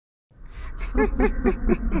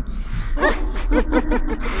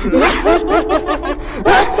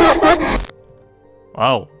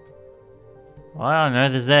Whoa. What on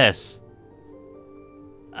earth is this?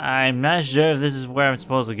 I'm not sure if this is where I'm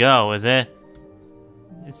supposed to go, is it?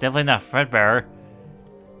 It's definitely not Fredbearer.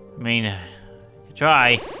 I mean, I could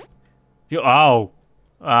try.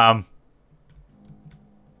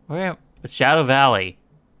 Where? It's Shadow Valley.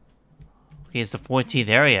 Okay, it's the 14th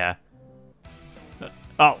area.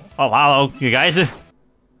 Hello, you guys.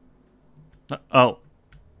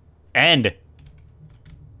 End.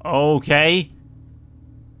 Okay.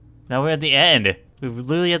 Now we're at the end. We're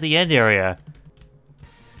literally at the end area.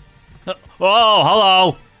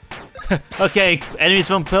 Hello. Okay, enemies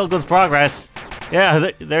from Pilgrim's Progress. Yeah,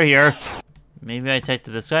 they're here. Maybe I typed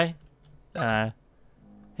to this guy?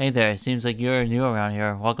 Hey there, it seems like you're new around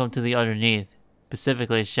here. Welcome to the Underneath,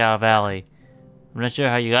 specifically Shadow Valley. I'm not sure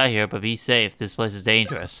how you got here, but be safe. This place is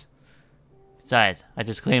dangerous. Besides, I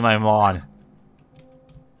just cleaned my lawn.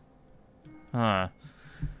 Huh.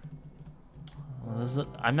 Well,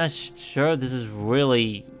 I'm not sure this is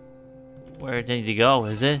really where I need to go,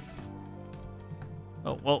 is it?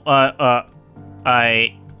 Hello?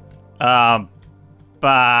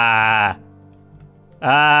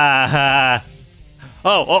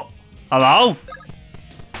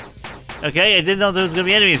 Okay, I didn't know there was gonna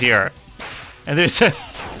be enemies here. And there's a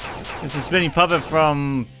spinning puppet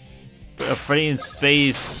from Freddy in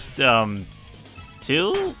Space 2?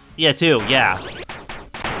 Yeah, 2, yeah.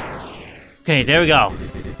 Okay, there we go.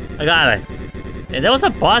 I got it. And that was a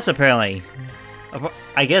boss apparently.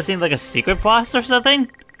 I guess it seemed like a secret boss or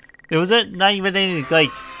something? It was not even any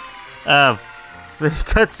like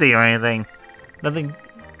cutscene or anything. Nothing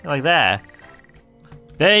like that.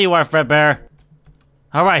 There you are, Fredbear.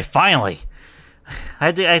 Alright, finally. I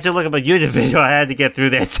had to look up a YouTube video. I had to get through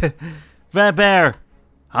this. Fredbear!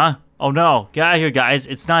 Huh? Oh no, get out of here, guys.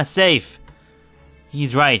 It's not safe.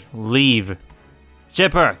 He's right. Leave.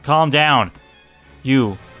 Chipper, calm down.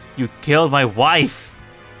 You killed my wife.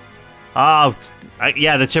 Oh,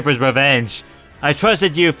 yeah, the Chipper's revenge. I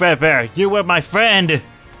trusted you, Fredbear. You were my friend.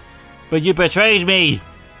 But you betrayed me.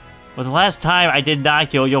 Well, the last time I did not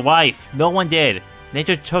kill your wife. No one did.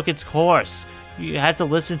 Nature took its course. You have to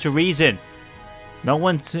listen to reason. No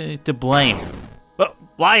one to blame. Oh,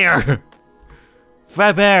 liar!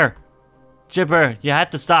 Fredbear! Chipper, you have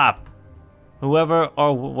to stop. Whoever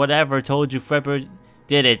or whatever told you Fredbear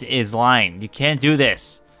did it is lying. You can't do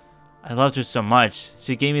this. I loved her so much.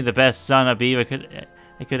 She gave me the best son a beaver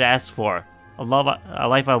I could ask for. A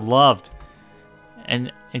life I loved.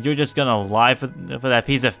 And you're just gonna lie for that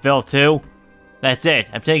piece of filth too? That's it.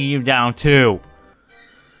 I'm taking you down too.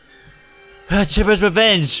 Chipper's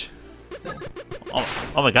revenge. Oh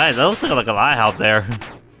my god, that looks like a lot of help there.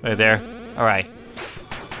 Right there. Alright.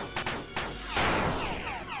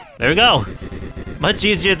 There we go. Much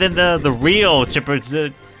easier than the real Chipper's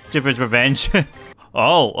revenge.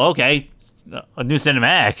 Oh, okay. A new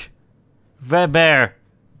cinematic. Fredbear.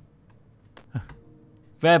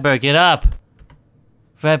 Fredbear, get up.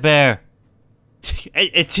 Fredbear.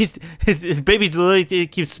 His baby literally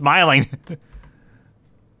keeps smiling.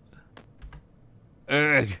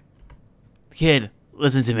 Urgh. Kid,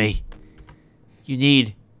 listen to me. You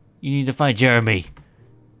need to find Jeremy.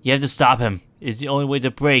 You have to stop him. It's the only way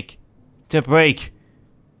to break. Tell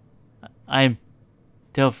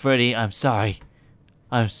Freddy I'm sorry.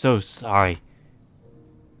 I'm so sorry.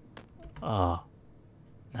 Oh.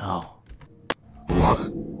 No.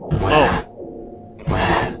 Where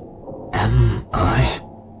am I?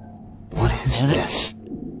 What is this?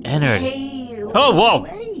 Ennard. Hey, Oh, whoa!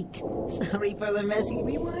 awake. Sorry for the messy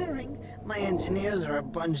rewiring. My engineers are a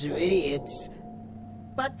bunch of idiots.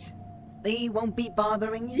 But they won't be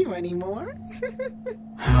bothering you anymore.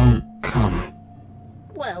 How come?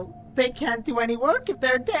 Well, they can't do any work if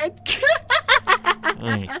they're dead.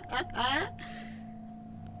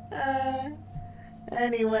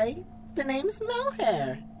 Anyway, the name's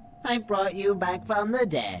Malhare. I brought you back from the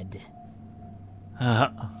dead.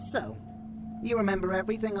 So, you remember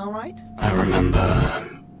everything all right? I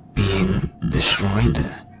remember being destroyed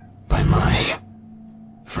by my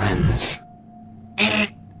friends.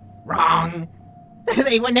 Wrong.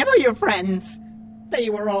 They were never your friends.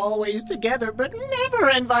 They were always together, but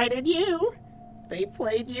never invited you. They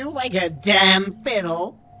played you like a damn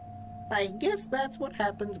fiddle. I guess that's what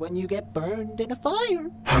happens when you get burned in a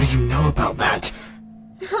fire. How do you know about that?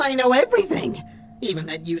 I know everything. Even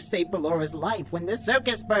that you saved Bellora's life when the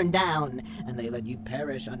circus burned down, and they let you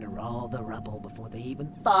perish under all the rubble before they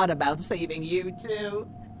even thought about saving you too.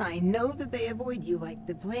 I know that they avoid you like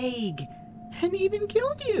the plague, and even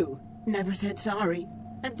killed you. Never said sorry.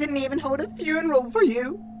 and didn't even hold a funeral for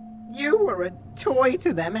you. You were a toy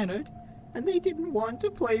to them, Ennard, and they didn't want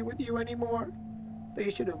to play with you anymore. They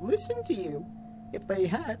should have listened to you. If they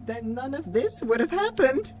had, then none of this would have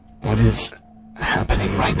happened. What is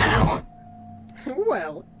happening right now?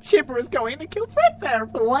 Well, Chipper is going to kill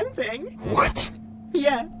Fredbear, for one thing. What?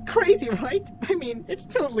 Yeah, crazy, right? I mean, it's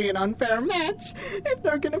totally an unfair match. If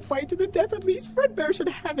they're gonna fight to the death, at least Fredbear should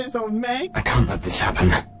have his own Meg. I can't let this happen.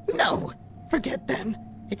 No, forget them.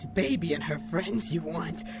 It's Baby and her friends you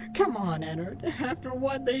want. Come on, Ennard. After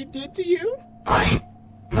what they did to you?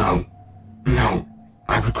 No.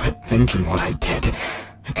 I regret thinking what I did.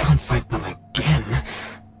 I can't fight them again.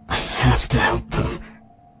 I have to help them.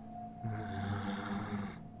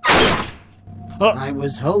 I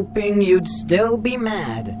was hoping you'd still be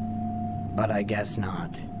mad, but I guess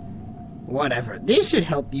not. Whatever, this should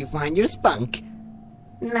help you find your spunk.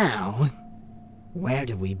 Now, where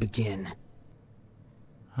do we begin?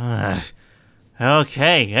 Okay,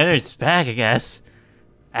 Ennard's back, I guess.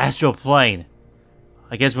 Astral Plane.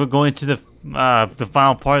 I guess we're going to the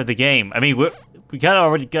final part of the game. I mean, we kind of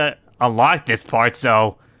already got unlocked this part,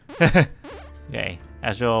 so okay,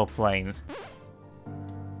 Astral Plane.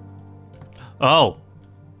 Oh,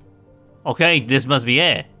 okay, this must be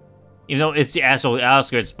it. Even though it's the astral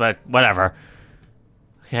outskirts, but whatever.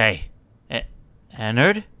 Okay,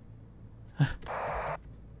 Ennard?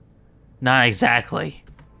 Not exactly.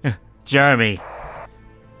 Jeremy,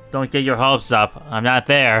 don't get your hopes up. I'm not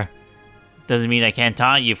there. Doesn't mean I can't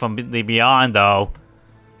taunt you from the beyond, though.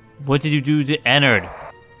 What did you do to Ennard?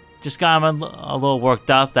 Just got him a little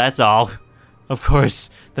worked up, that's all. Of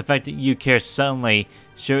course, the fact that you care suddenly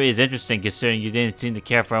sure is interesting, considering you didn't seem to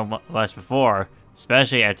care for him much before.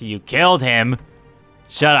 Especially after you killed him.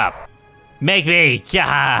 Shut up. Make me!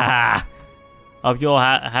 Yeah! Hope you'll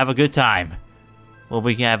have a good time. We'll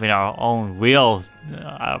be having our own reel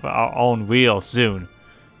soon.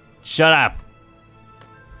 Shut up!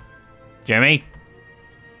 Jeremy?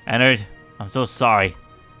 Ennard, I'm so sorry.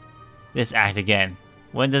 This act again.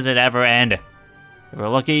 When does it ever end? If we're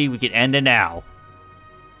lucky, we can end it now.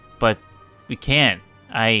 But we can't.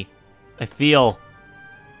 I feel...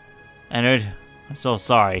 Ennard, I'm so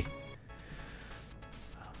sorry.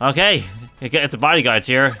 Okay, it's the bodyguards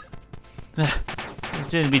here. It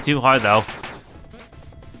shouldn't be too hard, though.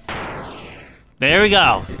 There we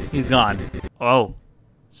go. He's gone. Oh,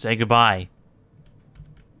 say goodbye.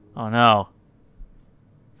 Oh no.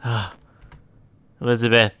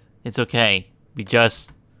 Elizabeth, it's okay. We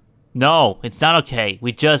just... No, it's not okay.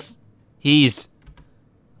 He's...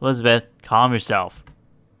 Elizabeth, calm yourself.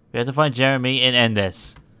 We have to find Jeremy and end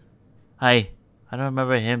this. I don't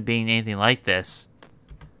remember him being anything like this.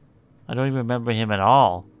 I don't even remember him at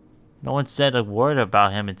all. No one said a word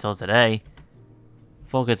about him until today.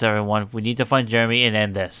 Focus, everyone. We need to find Jeremy and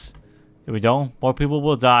end this. If we don't, more people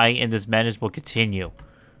will die and this madness will continue.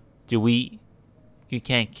 You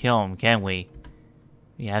can't kill him, can we?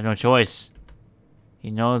 We have no choice.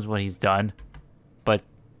 He knows what he's done. But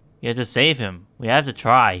we have to save him. We have to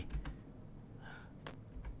try.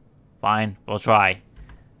 Fine, we'll try.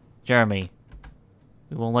 Jeremy,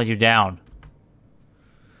 we won't let you down.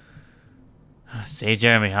 Save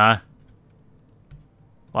Jeremy, huh?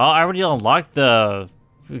 Well, I already unlocked the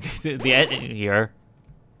end here.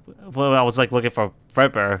 Well, I was like looking for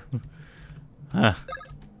Fredbear.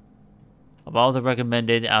 Of all the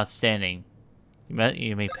recommended, outstanding.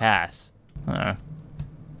 You may pass. What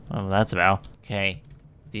that's about. Okay.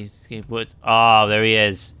 Deep Escape Woods. Oh, there he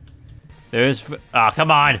is. There's... Oh,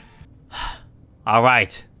 come on!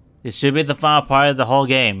 Alright. This should be the final part of the whole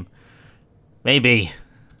game. Maybe.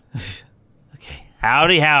 Okay.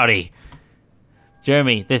 Howdy, howdy.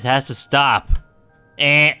 Jeremy, this has to stop.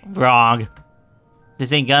 Wrong.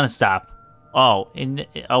 This ain't gonna stop. Oh,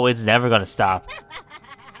 it's never gonna stop.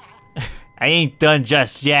 I ain't done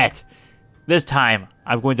just yet. This time,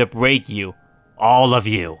 I'm going to break you. All of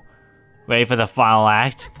you. Ready for the final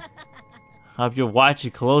act? Hope you're watching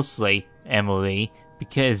closely, Emily,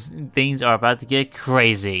 because things are about to get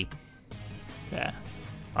crazy. Yeah.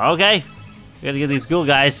 Okay. We gotta get these cool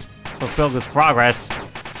guys. Fulfill this progress.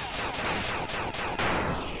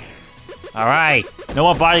 Alright. No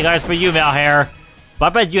more bodyguards for you, Malhare. But I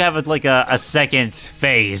bet you have like a second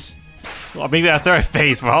phase. Or maybe a third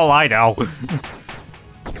phase for all I know.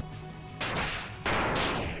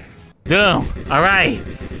 Boom. Alright.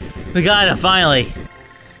 We got him finally.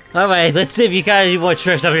 Alright, let's see if you got any more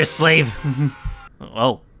tricks up your sleeve.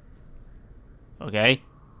 Oh. Okay.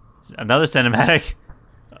 Another cinematic.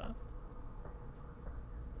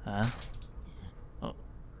 Huh? Oh.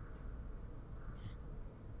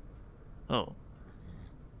 Oh.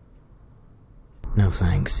 No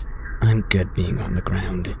thanks. I'm good being on the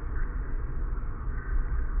ground.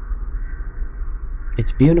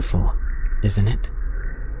 It's beautiful, isn't it?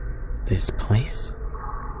 This place?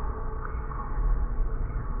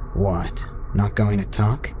 What? Not going to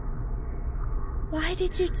talk? Why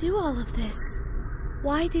did you do all of this?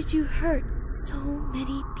 Why did you hurt so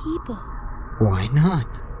many people? Why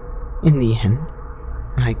not? In the end,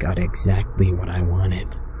 I got exactly what I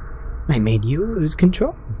wanted. I made you lose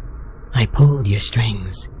control. I pulled your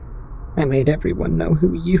strings. I made everyone know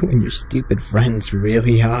who you and your stupid friends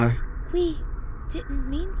really are. We didn't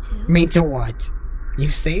mean to. Mean to what? You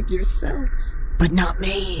saved yourselves, but not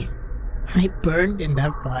me. I burned in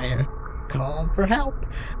that fire, called for help,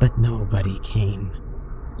 but nobody came.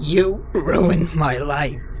 You ruined my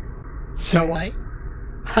life. So I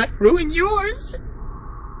ruined yours.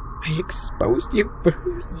 I exposed you for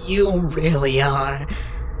who you really are.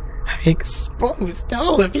 I exposed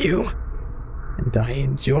all of you. And I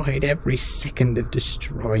enjoyed every second of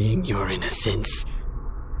destroying your innocence.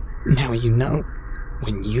 Now you know,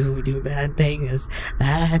 when you do bad things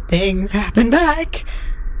happen back.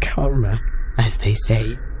 Karma, as they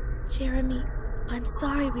say. Jeremy, I'm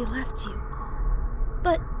sorry we left you.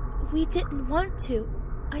 But we didn't want to.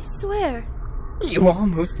 I swear. You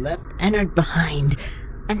almost left Ennard behind,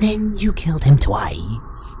 and then you killed him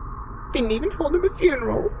twice. Didn't even hold him a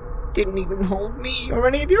funeral. Didn't even hold me or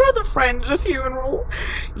any of your other friends a funeral.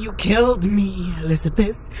 You killed me,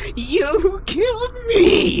 Elizabeth. You killed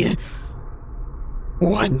me!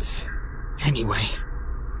 Once, anyway.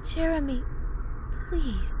 Jeremy,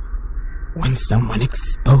 please. When someone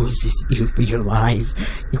exposes you for your lies,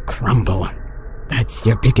 you crumble. That's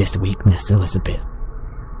your biggest weakness, Elizabeth.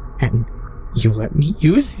 And you let me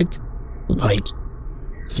use it. Like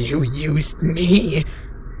you used me.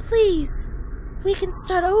 Please. We can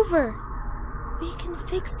start over. We can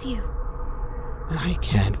fix you. I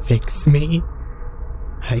can't fix me.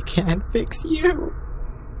 I can't fix you.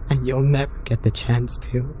 And you'll never get the chance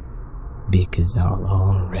to. Because I'll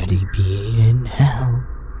already be in hell.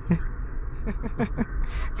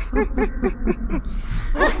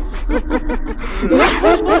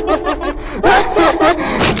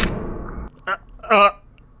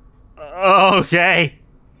 Okay.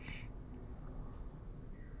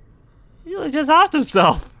 He just offed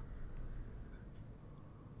himself.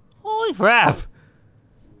 Holy crap.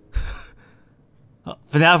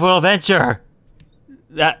 FNaF World Adventure.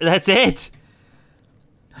 That's it.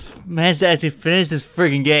 Managed to actually finish this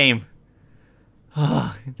friggin' game.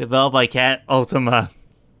 Developed by Cat Ultima.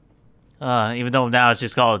 Even though now it's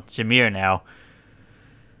just called Jameer now.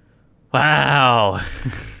 Wow.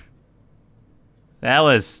 that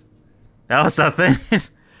was something.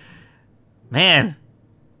 Man.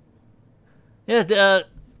 Yeah,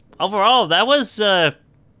 overall, that was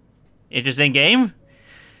interesting game.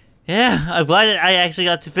 Yeah, I'm glad that I actually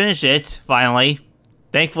got to finish it finally.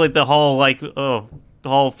 Thankfully, the whole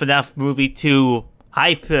FNaF movie 2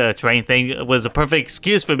 hype train thing was a perfect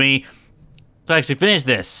excuse for me to actually finish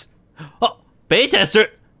this. Oh, beta tester!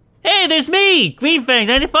 Hey, there's me,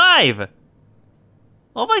 GreenFang95.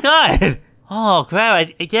 Oh my god! Oh crap! I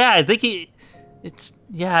think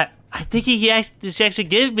he actually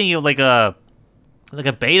gave me like a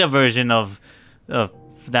beta version of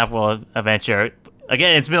FNaF World Adventure.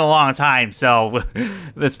 Again, it's been a long time, so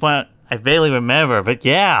at this point I barely remember. But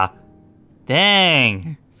yeah,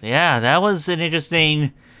 dang, yeah, that was an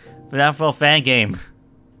interesting FNaF World fan game.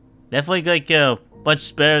 Definitely like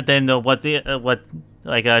much better than what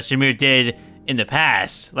Jameer did in the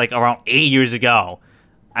past, like around 8 years ago.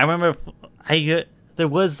 I remember there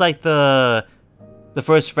was like the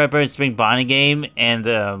first Fredbear Spring Bonnie game and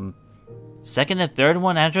the second and third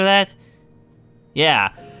one after that.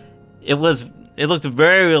 Yeah, it looked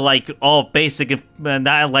very like all basic,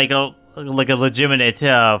 not like a legitimate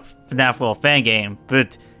FNaF World fan game.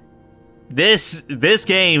 But this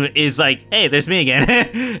game is like, hey, there's me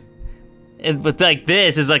again. But like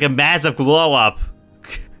this is like a massive glow up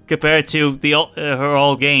compared to her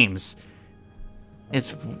old games.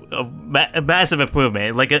 It's a massive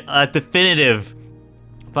improvement, like a definitive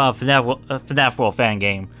FNaF World fan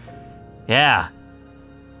game. Yeah,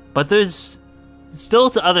 but there's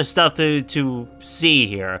still other stuff to see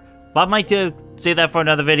here. But I might say that for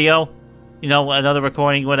another video, you know, another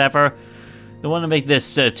recording, whatever. Don't want to make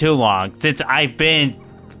this too long, since I've been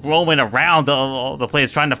roaming around all the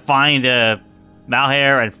place trying to find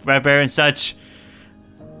Malhare and Fredbear and such.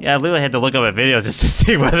 Yeah, I literally had to look up a video just to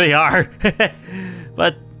see where they are.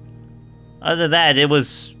 But other than that,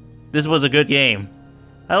 this was a good game.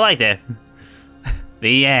 I liked it.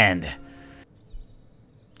 The end.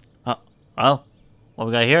 Well, what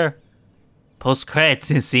we got here? post-credit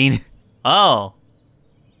scene. Oh.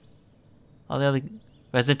 All the other...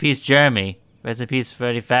 Rest in peace, Jeremy. Rest in peace,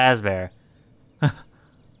 Freddy Fazbear.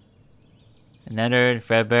 Another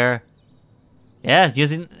Fredbear. Yeah,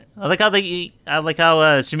 using... I like how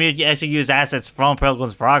Shamir actually used assets from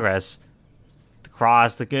Pilgrim's Progress. The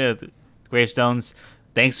cross, the gravestones.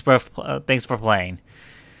 Thanks for playing.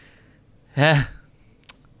 Yeah.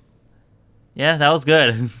 Yeah, that was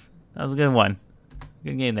good. That was a good one.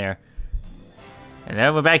 Good game there. And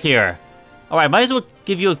then we're back here. Alright, might as well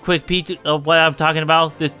give you a quick peek of what I'm talking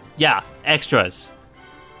about. Yeah, extras.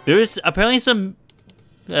 There's apparently some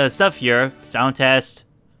stuff here. Sound test.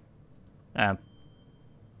 Oh,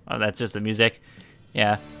 that's just the music.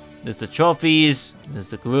 Yeah. There's the trophies. There's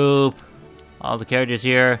the group. All the characters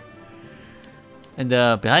here. And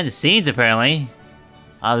behind the scenes, apparently.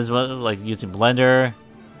 This is what, like, using Blender.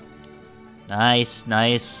 Nice,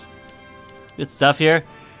 nice. Good stuff here.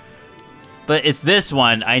 But it's this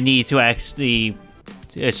one I need to actually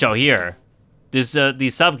show here. There's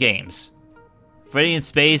these sub-games. Freddy in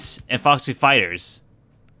Space and Foxy Fighters.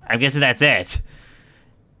 I'm guessing that's it.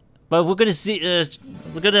 But we're gonna see,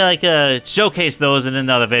 showcase those in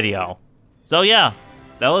another video. So yeah,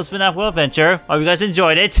 that was FNaF World Adventure. Hope you guys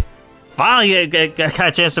enjoyed it. Finally got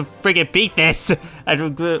a chance to freaking beat this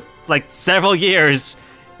after like several years.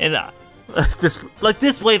 And this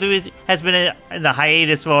playthrough has been in the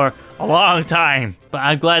hiatus for a long time. But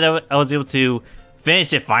I'm glad I was able to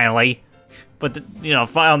finish it finally. But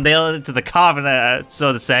final nail it to the coffin,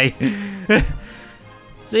 so to say.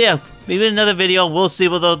 So yeah, maybe in another video we'll see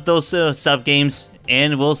what those sub games,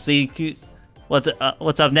 and we'll see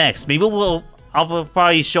what's up next. Maybe I'll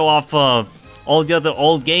probably show off all the other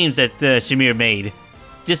old games that Shamir made,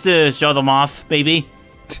 just to show them off, maybe.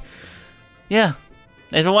 Yeah,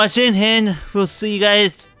 thanks for watching, and we'll see you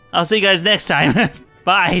guys. I'll see you guys next time.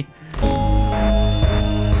 Bye.